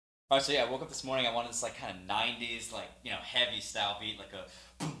Alright, so yeah, I woke up this morning, I wanted this like kind of 90s, like, heavy style beat, like a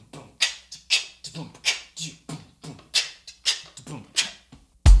boom, boom, boom, boom, boom.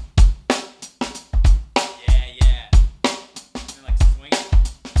 Yeah, yeah. And like swing it.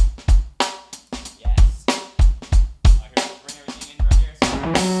 Yes. Alright, here, we'll bring everything in right here.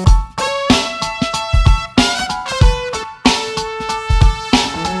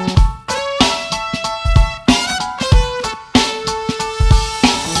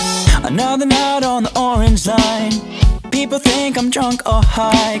 Another night on the orange line. People think I'm drunk or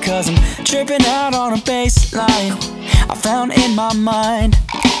high, cause I'm tripping out on a bass line I found in my mind.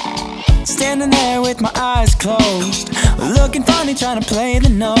 Standing there with my eyes closed, looking funny trying to play the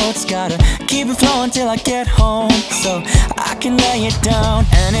notes. Gotta keep it flowing till I get home, so I can lay it down.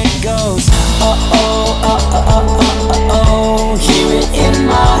 And it goes, oh, oh, oh, oh, oh, oh, oh, oh. Hear it in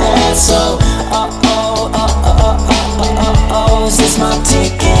my head, so oh, oh, oh, oh, oh, oh, oh, oh. Is this my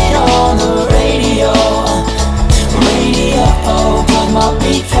ticket on the radio? Radio, plug my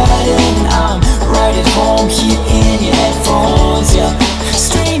beat pad in. I'm right at home here in your headphones, yeah.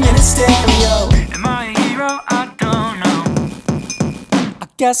 Streaming in stereo. Am I a hero? I don't know. I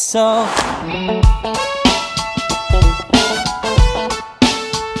guess so.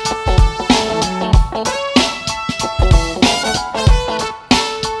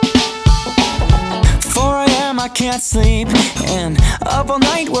 4 a.m. I can't sleep, and up all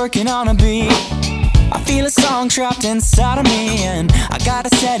night working on a beat. I feel a song trapped inside of me, and I gotta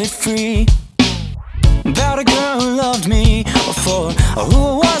set it free. About a girl who loved me, or for who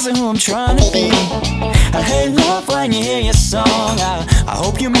I was and who I'm trying to be. I hate love when you hear your song. I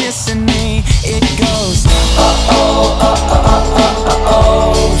hope you're missing me. It goes, oh, oh, oh, oh, oh, oh, oh,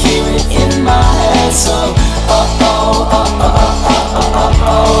 oh. Hear it in my head, so oh, oh, oh, oh, oh, oh, oh,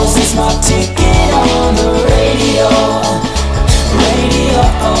 oh. Is this my ticket on the radio? Radio,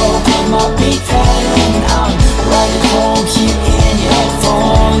 plug my beat pad in. I'm right at home here in your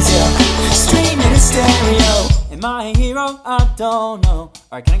headphones, yeah. Streaming in stereo. Am I a hero? I don't know.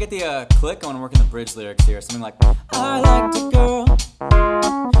 Alright, can I get the click? I want to work in the bridge lyrics here. Something like, I liked a girl,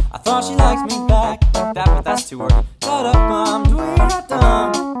 I thought she liked me back, like that, but that's too wordy. Da-da-bum,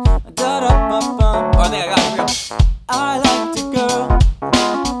 dwee-da-dum, da-da-bum-bum. Oh, I think I got it. Here we go. I liked a girl,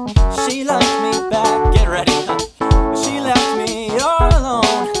 she liked me back. Get ready. She left me all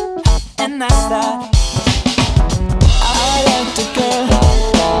alone, and that's that. I liked a girl,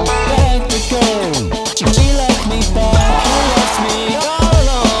 liked a girl. She left me back, left me all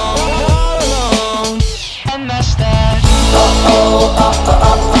alone, and that's that. Oh, oh, oh, oh,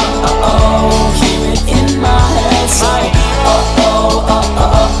 oh, oh, oh, oh. Hear it in my head, say, oh, oh, oh, oh,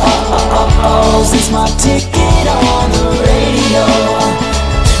 oh, oh, oh, oh, oh. Is this my ticket on the radio?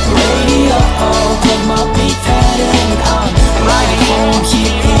 Radio, plug my beat pad in. I'm right at home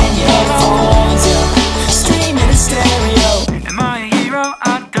here in your headphones, yeah. Streaming in stereo. Am I a hero? I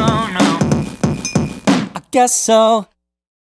don't know. I guess so.